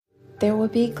There will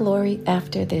be glory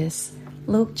after this.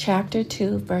 Luke chapter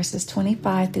 2, verses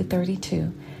 25 through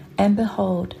 32. And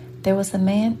behold, there was a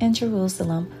man in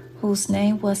Jerusalem whose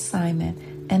name was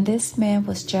Simon, and this man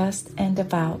was just and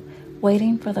devout,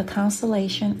 waiting for the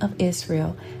consolation of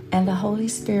Israel, and the Holy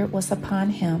Spirit was upon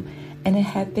him, and it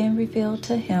had been revealed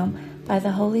to him by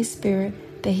the Holy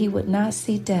Spirit that he would not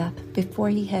see death before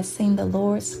he had seen the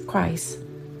Lord's Christ.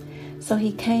 So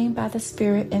he came by the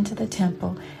Spirit into the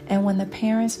temple, and when the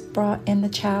parents brought in the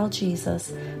child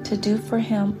Jesus to do for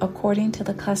him according to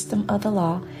the custom of the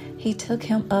law, he took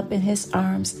him up in his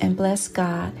arms and blessed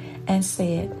God and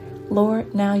said,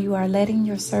 Lord, now you are letting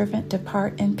your servant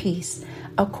depart in peace,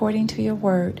 according to your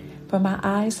word, for my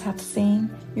eyes have seen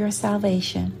your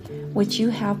salvation, which you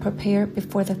have prepared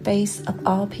before the face of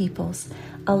all peoples,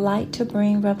 a light to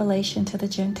bring revelation to the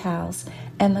Gentiles,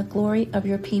 and the glory of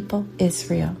your people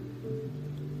Israel.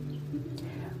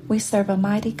 We serve a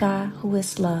mighty God who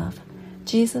is love.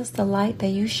 Jesus, the light that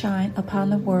you shine upon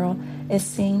the world, is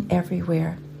seen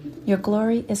everywhere. Your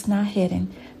glory is not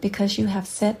hidden, because you have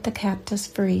set the captives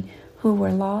free who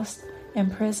were lost,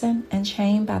 imprisoned, and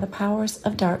chained by the powers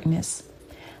of darkness.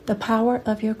 The power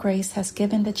of your grace has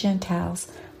given the Gentiles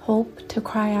hope to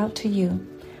cry out to you.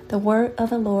 The word of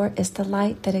the Lord is the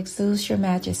light that exudes your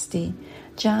majesty.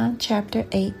 John chapter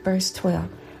 8, verse 12.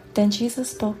 Then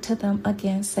Jesus spoke to them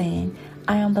again, saying,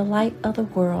 I am the light of the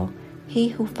world. He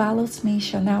who follows me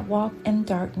shall not walk in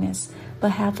darkness,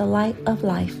 but have the light of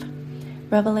life.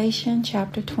 Revelation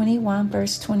chapter 21,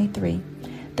 verse 23.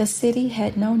 The city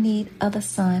had no need of the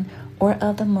sun or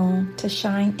of the moon to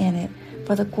shine in it,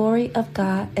 for the glory of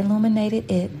God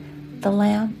illuminated it. The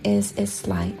Lamb is its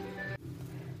light.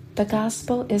 The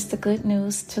gospel is the good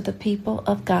news to the people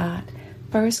of God.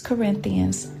 1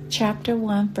 Corinthians chapter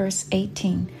 1, verse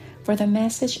 18. For the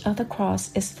message of the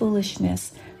cross is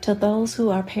foolishness to those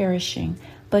who are perishing,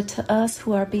 but to us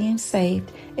who are being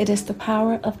saved, it is the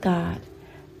power of God.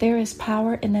 There is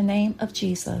power in the name of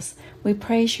Jesus. We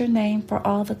praise your name, for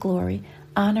all the glory,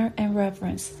 honor, and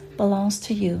reverence belongs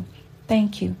to you.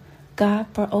 Thank you, God,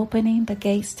 for opening the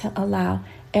gates to allow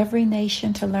every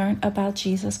nation to learn about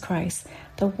Jesus Christ,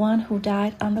 the one who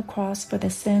died on the cross for the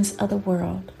sins of the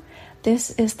world. This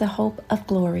is the hope of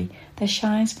glory that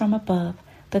shines from above.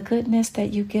 The goodness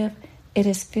that you give, it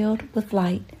is filled with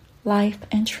light, life,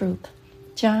 and truth.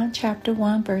 John chapter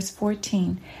 1, verse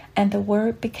 14. And the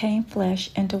Word became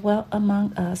flesh and dwelt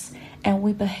among us, and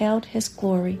we beheld his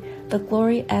glory, the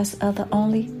glory as of the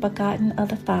only begotten of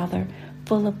the Father,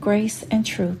 full of grace and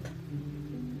truth.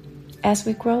 As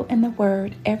we grow in the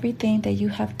Word, everything that you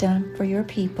have done for your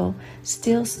people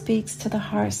still speaks to the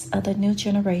hearts of the new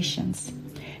generations.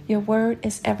 Your word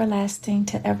is everlasting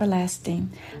to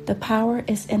everlasting. The power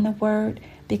is in the word,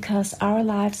 because our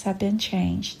lives have been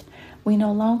changed. We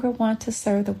no longer want to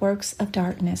serve the works of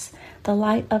darkness. The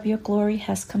light of your glory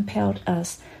has compelled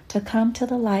us to come to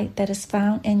the light that is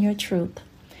found in your truth.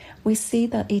 We see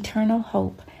the eternal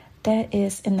hope that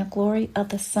is in the glory of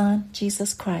the Son,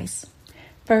 Jesus Christ.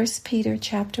 1 Peter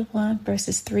chapter 1,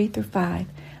 verses 3 through 5.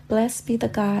 Blessed be the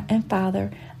God and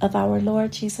Father of our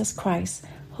Lord Jesus Christ,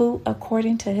 who,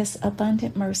 according to his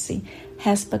abundant mercy,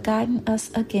 has begotten us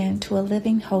again to a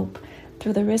living hope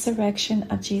through the resurrection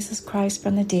of Jesus Christ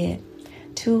from the dead,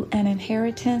 to an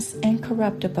inheritance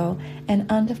incorruptible and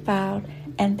undefiled,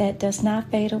 and that does not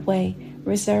fade away,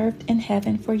 reserved in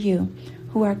heaven for you,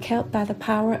 who are kept by the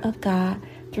power of God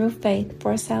through faith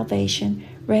for salvation,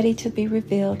 ready to be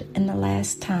revealed in the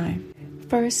last time.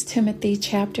 1 Timothy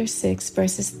chapter 6,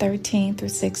 verses 13 through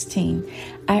 16.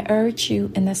 I urge you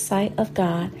in the sight of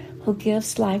God, who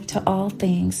gives life to all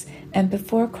things, and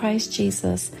before Christ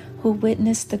Jesus, who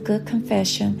witnessed the good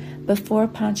confession before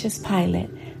Pontius Pilate,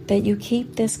 that you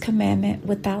keep this commandment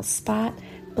without spot,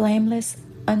 blameless,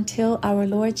 until our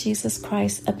Lord Jesus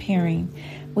Christ appearing,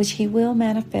 which he will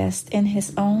manifest in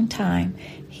his own time,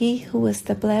 he who is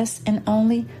the blessed and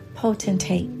only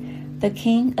potentate, the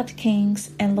King of kings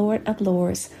and Lord of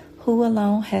lords, who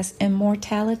alone has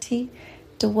immortality,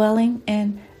 dwelling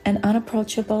in an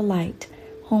unapproachable light,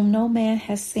 whom no man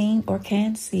has seen or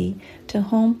can see, to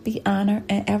whom be honor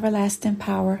and everlasting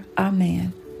power.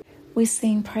 Amen. We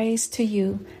sing praise to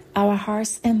you. Our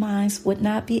hearts and minds would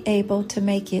not be able to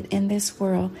make it in this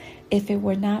world if it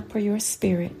were not for your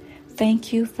Spirit.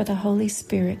 Thank you for the Holy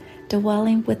Spirit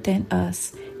dwelling within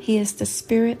us. He is the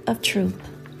Spirit of truth.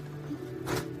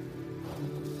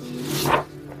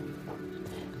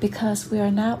 Because we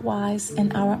are not wise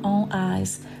in our own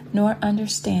eyes, nor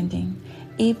understanding,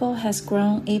 evil has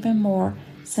grown even more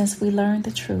since we learned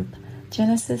the truth.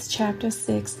 Genesis chapter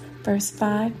 6, verse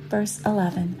 5, verse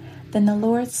 11. Then the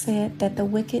Lord said that the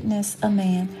wickedness of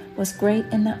man was great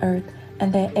in the earth,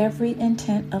 and that every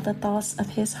intent of the thoughts of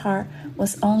his heart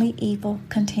was only evil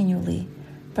continually.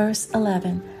 Verse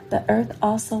 11, the earth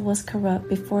also was corrupt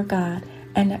before God,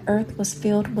 and the earth was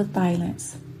filled with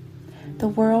violence. The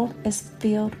world is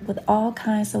filled with all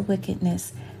kinds of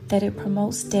wickedness that it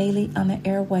promotes daily on the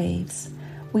airwaves.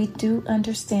 We do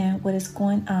understand what is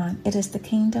going on. It is the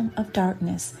kingdom of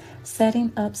darkness,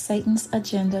 setting up Satan's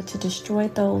agenda to destroy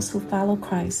those who follow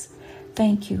Christ.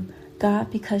 Thank you, God,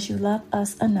 because you love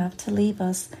us enough to leave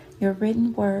us your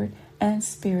written word and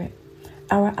spirit.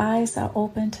 Our eyes are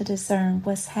open to discern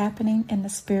what's happening in the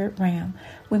spirit realm.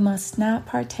 We must not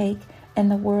partake in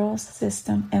the world's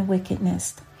system and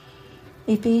wickedness.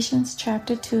 Ephesians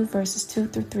chapter 2, verses 2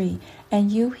 through 3.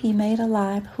 And you he made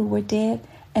alive who were dead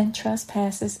in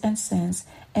trespasses and sins,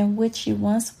 in which you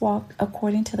once walked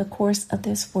according to the course of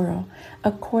this world,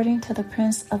 according to the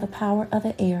prince of the power of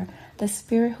the air, the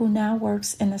spirit who now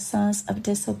works in the sons of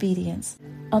disobedience,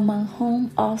 among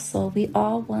whom also we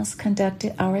all once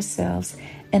conducted ourselves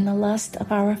in the lust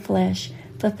of our flesh,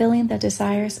 fulfilling the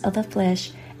desires of the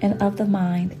flesh and of the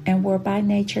mind, and were by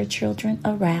nature children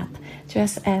of wrath,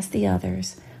 just as the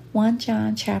others. 1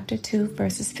 John chapter 2,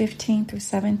 verses 15 through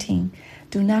 17.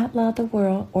 Do not love the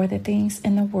world or the things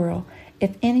in the world.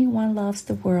 If anyone loves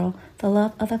the world, the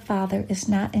love of the Father is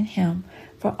not in him.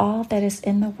 For all that is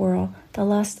in the world, the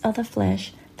lust of the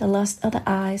flesh, the lust of the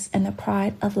eyes, and the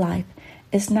pride of life,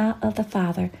 is not of the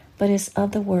Father, but is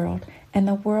of the world. And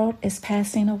the world is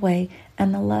passing away,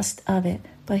 and the lust of it.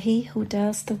 But he who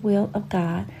does the will of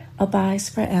God abides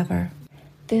forever.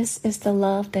 This is the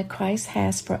love that Christ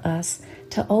has for us,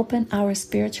 to open our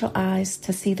spiritual eyes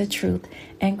to see the truth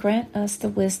and grant us the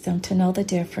wisdom to know the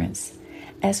difference.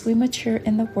 As we mature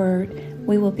in the Word,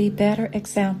 we will be better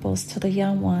examples to the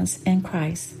young ones in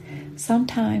Christ.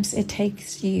 Sometimes it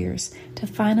takes years to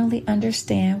finally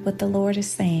understand what the Lord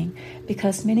is saying,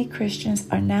 because many Christians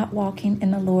are not walking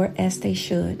in the Lord as they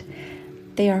should.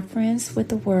 They are friends with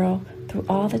the world through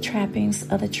all the trappings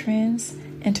of the trends,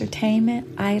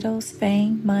 entertainment, idols,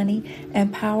 fame, money,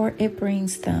 and power it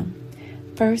brings them.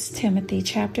 1 Timothy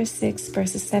chapter 6,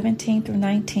 verses 17 through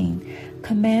 19.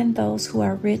 Command those who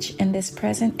are rich in this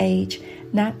present age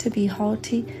not to be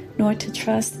haughty, nor to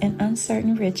trust in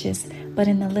uncertain riches, but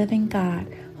in the living God,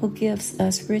 who gives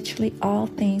us richly all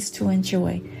things to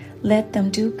enjoy. Let them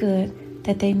do good,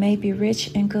 that they may be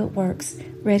rich in good works,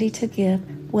 ready to give,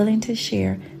 willing to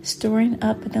share, storing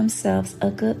up for themselves a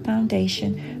good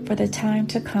foundation for the time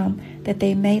to come, that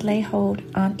they may lay hold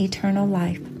on eternal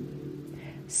life.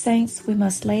 Saints, we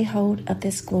must lay hold of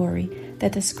this glory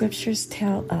that the Scriptures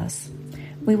tell us.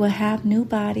 We will have new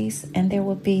bodies, and there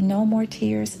will be no more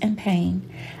tears and pain.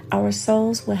 Our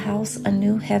souls will house a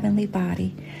new heavenly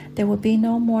body. There will be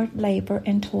no more labor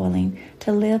and toiling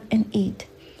to live and eat.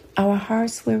 Our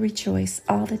hearts will rejoice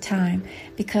all the time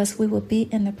because we will be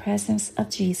in the presence of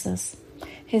Jesus.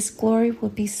 His glory will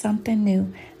be something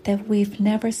new that we've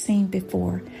never seen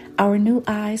before. Our new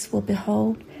eyes will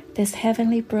behold this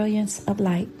heavenly brilliance of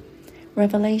light.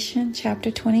 Revelation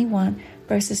chapter 21,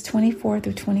 verses 24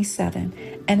 through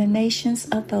 27. And the nations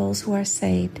of those who are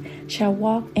saved shall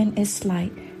walk in its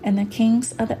light, and the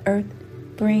kings of the earth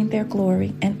bring their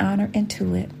glory and honor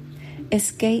into it.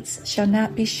 Its gates shall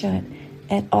not be shut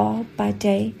at all by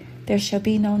day. There shall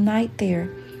be no night there,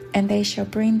 and they shall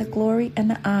bring the glory and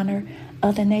the honor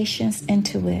of the nations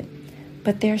into it.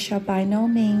 But there shall by no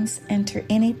means enter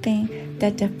anything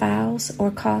that defiles or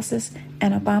causes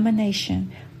an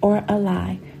abomination or a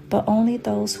lie, but only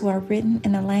those who are written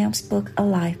in the Lamb's book of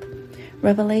life.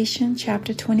 Revelation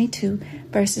chapter 22,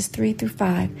 verses 3 through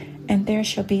 5. And there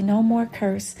shall be no more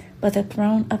curse, but the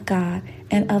throne of God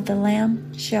and of the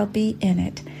Lamb shall be in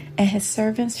it, and his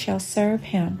servants shall serve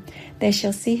him. They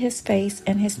shall see his face,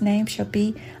 and his name shall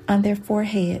be on their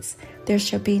foreheads. There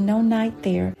shall be no night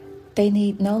there. They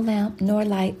need no lamp nor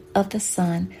light of the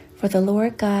sun, for the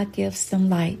Lord God gives them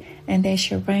light, and they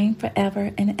shall reign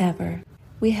forever and ever.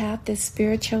 We have this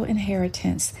spiritual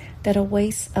inheritance that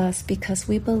awaits us because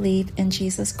we believe in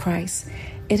Jesus Christ.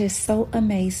 It is so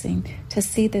amazing to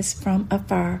see this from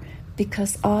afar,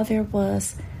 because all there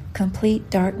was complete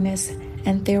darkness,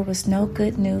 and there was no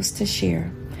good news to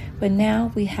share. But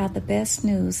now we have the best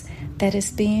news that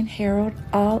is being heralded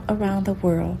all around the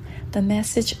world, the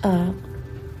message of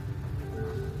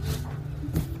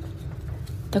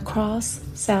the cross,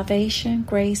 salvation,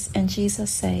 grace, and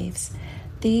Jesus saves.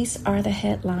 These are the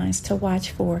headlines to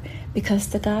watch for, because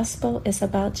the gospel is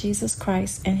about Jesus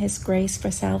Christ and his grace for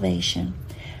salvation.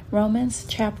 Romans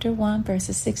chapter 1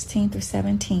 verses 16 through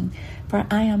 17. For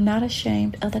I am not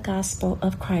ashamed of the gospel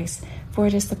of Christ, for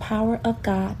it is the power of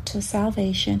God to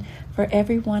salvation for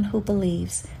everyone who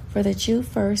believes, for the Jew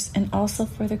first and also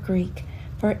for the Greek.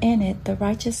 For in it the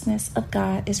righteousness of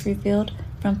God is revealed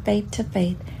from faith to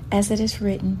faith, as it is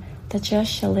written, the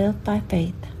just shall live by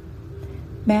faith.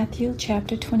 Matthew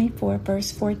chapter 24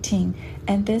 verse 14.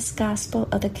 And this gospel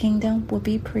of the kingdom will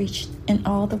be preached in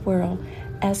all the world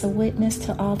as a witness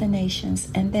to all the nations,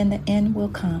 and then the end will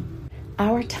come.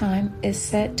 Our time is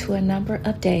set to a number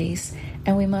of days,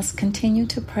 and we must continue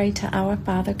to pray to our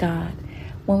Father God.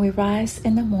 When we rise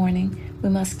in the morning, we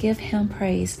must give Him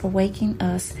praise for waking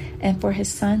us and for His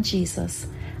Son Jesus.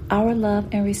 Our love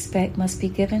and respect must be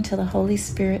given to the Holy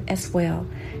Spirit as well.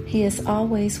 He is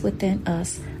always within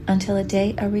us until the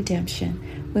day of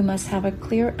redemption. We must have a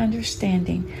clear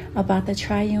understanding about the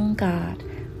triune God.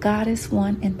 God is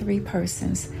one in three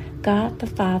persons. God the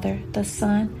Father, the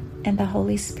Son, and the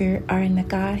Holy Spirit are in the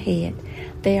Godhead.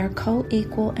 They are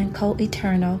co-equal and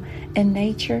co-eternal in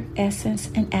nature,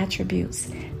 essence, and attributes.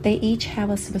 They each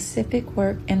have a specific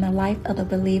work in the life of the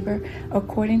believer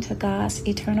according to God's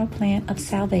eternal plan of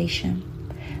salvation.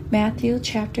 Matthew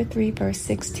chapter 3 verse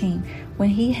 16. When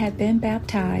he had been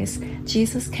baptized,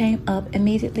 Jesus came up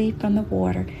immediately from the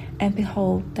water, and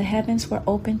behold, the heavens were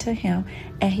opened to him,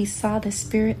 and he saw the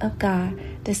Spirit of God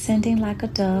descending like a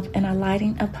dove and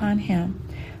alighting upon him.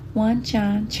 1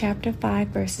 John chapter 5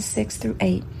 verses 6 through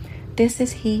 8. This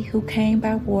is he who came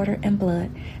by water and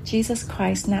blood, Jesus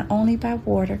Christ, not only by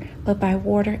water, but by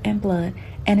water and blood.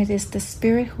 And it is the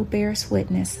Spirit who bears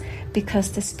witness,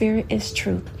 because the Spirit is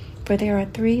truth. For there are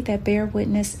three that bear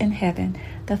witness in heaven,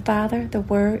 the Father, the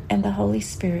Word, and the Holy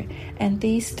Spirit, and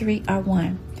these three are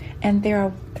one. And there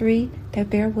are three that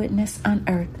bear witness on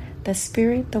earth, the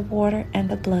Spirit, the water, and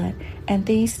the blood, and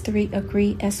these three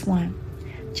agree as one.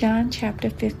 John chapter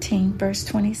 15 verse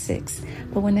 26.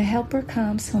 But when the Helper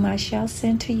comes, whom I shall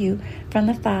send to you from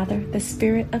the Father, the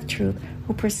Spirit of truth,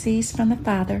 who proceeds from the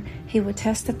Father, he will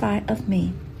testify of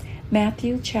me.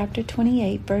 Matthew chapter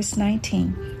 28 verse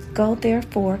 19. Go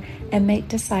therefore and make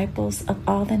disciples of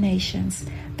all the nations,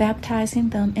 baptizing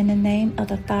them in the name of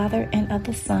the Father and of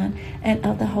the Son and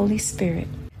of the Holy Spirit.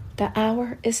 The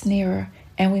hour is nearer,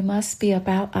 and we must be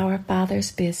about our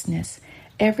Father's business.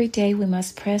 Every day we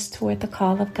must press toward the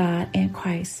call of God in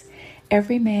Christ.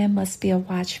 Every man must be a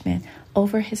watchman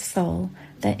over his soul.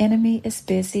 The enemy is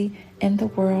busy in the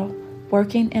world,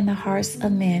 working in the hearts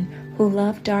of men who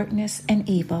love darkness and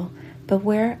evil.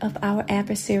 Beware of our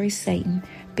adversary Satan,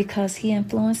 because he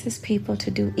influences people to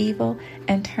do evil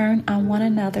and turn on one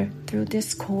another through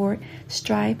discord,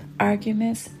 strife,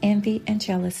 arguments, envy, and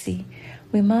jealousy.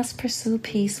 We must pursue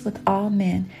peace with all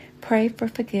men, pray for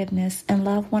forgiveness, and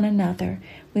love one another.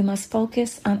 We must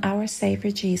focus on our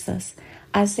Savior Jesus.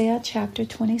 Isaiah chapter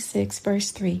 26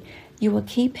 verse 3. You will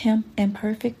keep him in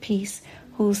perfect peace,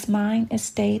 whose mind is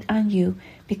stayed on you,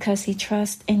 because he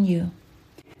trusts in you.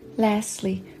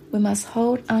 Lastly, we must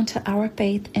hold on to our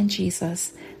faith in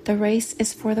Jesus. The race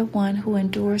is for the one who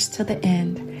endures to the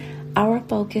end. Our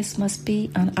focus must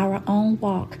be on our own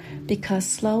walk, because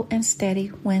slow and steady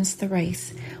wins the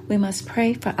race. We must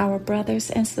pray for our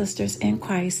brothers and sisters in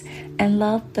Christ and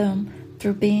love them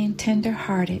through being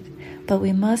tender-hearted. But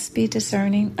we must be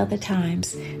discerning of the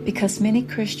times, because many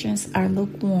Christians are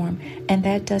lukewarm, and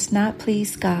that does not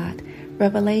please God.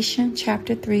 Revelation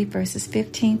chapter 3 verses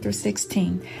 15 through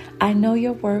 16. I know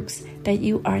your works, that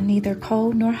you are neither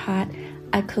cold nor hot.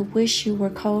 I could wish you were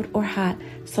cold or hot.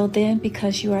 So then,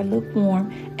 because you are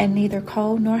lukewarm and neither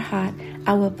cold nor hot,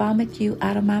 I will vomit you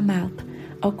out of my mouth.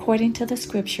 According to the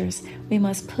scriptures, we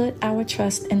must put our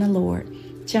trust in the Lord.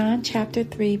 John chapter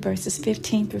 3 verses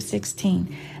 15 through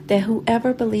 16. That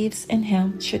whoever believes in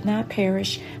him should not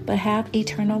perish, but have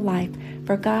eternal life.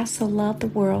 For God so loved the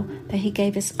world that he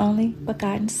gave his only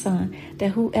begotten Son,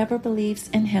 that whoever believes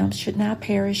in him should not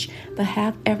perish, but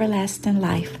have everlasting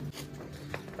life.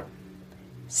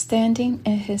 Standing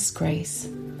in his grace.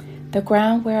 The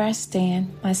ground where I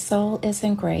stand, my soul is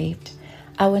engraved.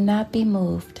 I will not be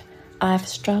moved. I've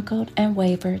struggled and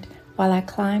wavered while I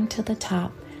climbed to the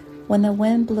top. When the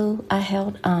wind blew, I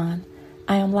held on.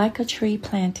 I am like a tree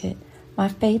planted. My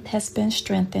faith has been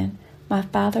strengthened. My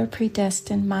Father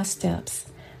predestined my steps.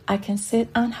 I can sit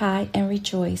on high and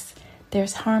rejoice.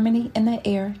 There's harmony in the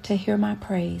air to hear my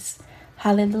praise.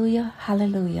 Hallelujah,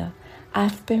 hallelujah.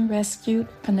 I've been rescued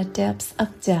from the depths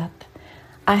of death.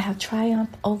 I have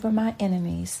triumphed over my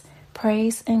enemies.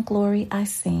 Praise and glory I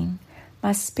sing.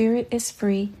 My spirit is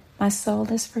free. My soul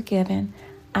is forgiven.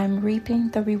 I'm reaping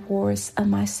the rewards of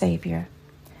my Savior.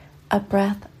 A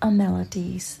breath of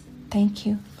melodies. Thank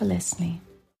you for listening.